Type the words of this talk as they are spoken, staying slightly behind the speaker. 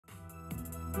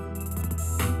Hey,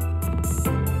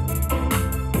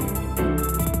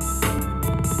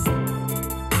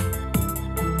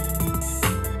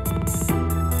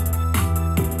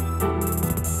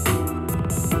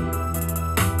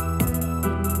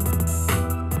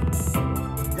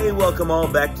 welcome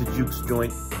all back to Juke's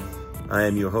Joint. I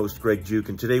am your host, Greg Juke,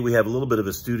 and today we have a little bit of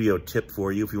a studio tip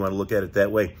for you if you want to look at it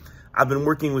that way. I've been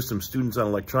working with some students on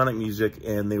electronic music,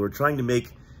 and they were trying to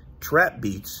make trap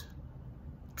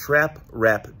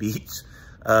rap beats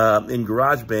in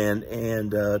GarageBand,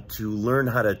 and to learn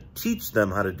how to teach them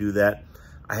how to do that,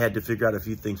 I had to figure out a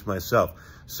few things myself.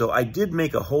 So I did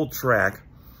make a whole track,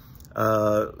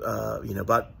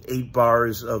 about 8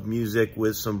 bars of music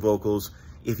with some vocals.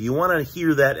 If you want to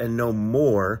hear that and know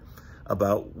more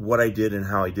about what I did and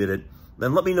how I did it,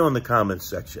 then let me know in the comments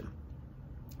section,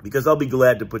 because I'll be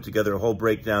glad to put together a whole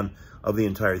breakdown of the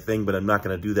entire thing, but I'm not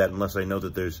going to do that unless I know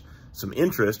that there's some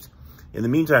interest. In the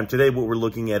meantime, today what we're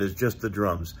looking at is just the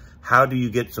drums. How do you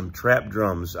get some trap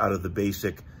drums out of the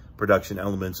basic production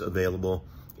elements available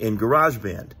in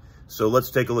GarageBand? So let's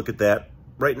take a look at that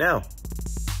right now.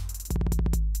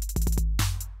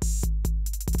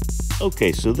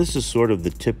 Okay, so this is sort of the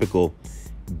typical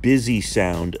busy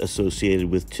sound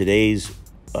associated with today's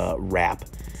rap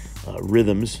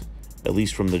rhythms, at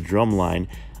least from the drum line.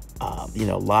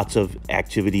 Lots of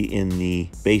activity in the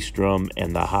bass drum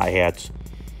and the hi-hats.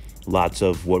 Lots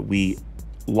of what we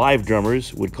live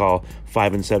drummers would call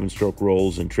 5- and 7-stroke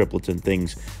rolls and triplets and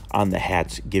things on the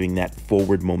hats, giving that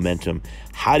forward momentum.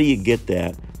 How do you get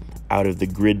that out of the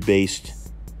grid-based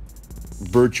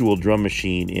virtual drum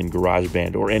machine in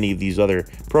GarageBand or any of these other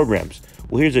programs?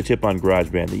 Well, here's a tip on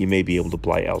GarageBand that you may be able to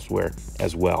apply elsewhere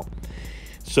as well.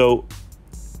 So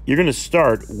you're going to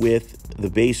start with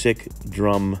the basic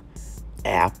drum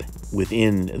app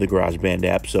within the GarageBand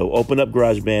app. So open up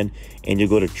GarageBand and you'll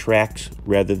go to tracks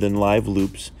rather than live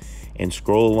loops and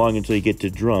scroll along until you get to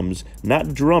drums,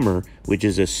 not drummer, which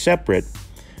is a separate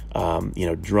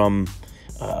drum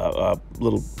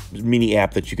little mini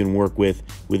app that you can work with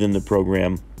within the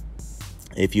program.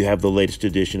 If you have the latest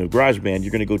edition of GarageBand,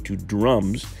 you're going to go to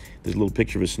drums. There's a little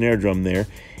picture of a snare drum there.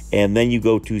 And then you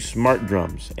go to smart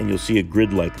drums, and you'll see a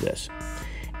grid like this.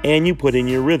 And you put in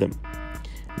your rhythm.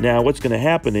 Now, what's going to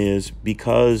happen is,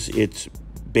 because it's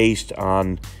based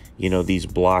on, these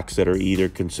blocks that are either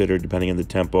considered, depending on the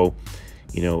tempo,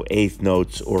 1/8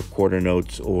 notes or quarter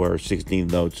notes or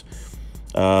 16th notes,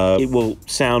 it will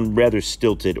sound rather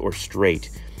stilted or straight,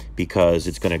 because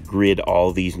it's going to grid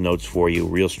all these notes for you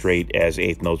real straight as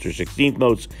 1/8 notes or 16th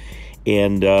notes.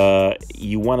 And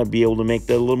you want to be able to make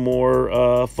that a little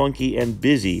more funky and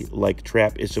busy, like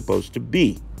trap is supposed to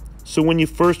be. So when you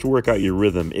first work out your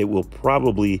rhythm, it will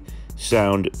probably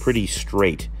sound pretty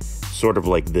straight, sort of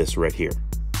like this right here.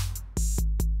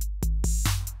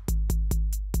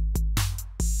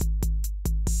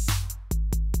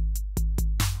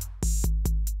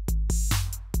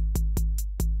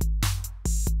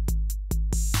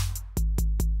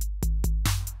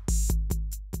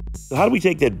 So how do we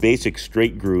take that basic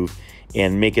straight groove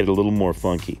and make it a little more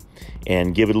funky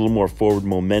and give it a little more forward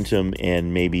momentum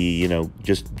and maybe,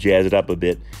 just jazz it up a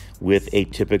bit with a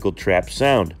typical trap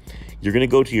sound? You're going to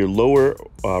go to your lower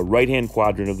right-hand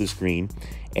quadrant of the screen,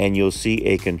 and you'll see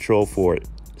a control for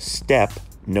step,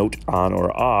 note on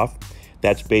or off.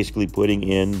 That's basically putting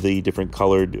in the different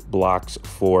colored blocks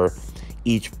for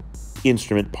each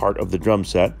instrument part of the drum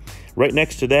set. Right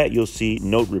next to that, you'll see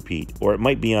note repeat, or it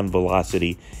might be on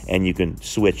velocity, and you can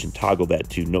switch and toggle that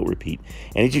to note repeat.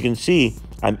 And as you can see,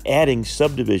 I'm adding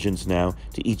subdivisions now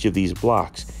to each of these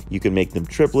blocks. You can make them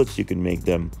triplets, you can make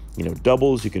them,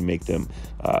 doubles, you can make them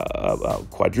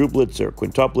quadruplets or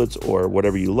quintuplets or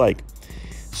whatever you like.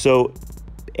 So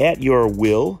at your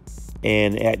will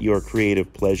and at your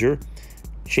creative pleasure,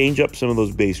 change up some of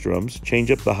those bass drums,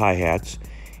 change up the hi-hats,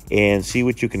 and see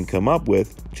what you can come up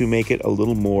with to make it a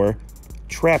little more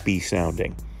trappy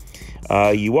sounding.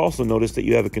 You also notice that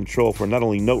you have a control for not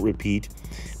only note repeat,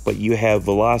 but you have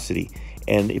velocity.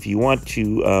 And if you want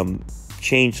to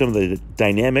change some of the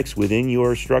dynamics within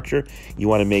your structure, you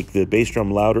want to make the bass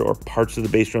drum louder or parts of the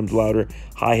bass drums louder,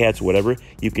 hi-hats, whatever,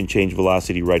 you can change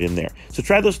velocity right in there. So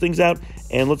try those things out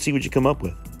and let's see what you come up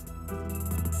with.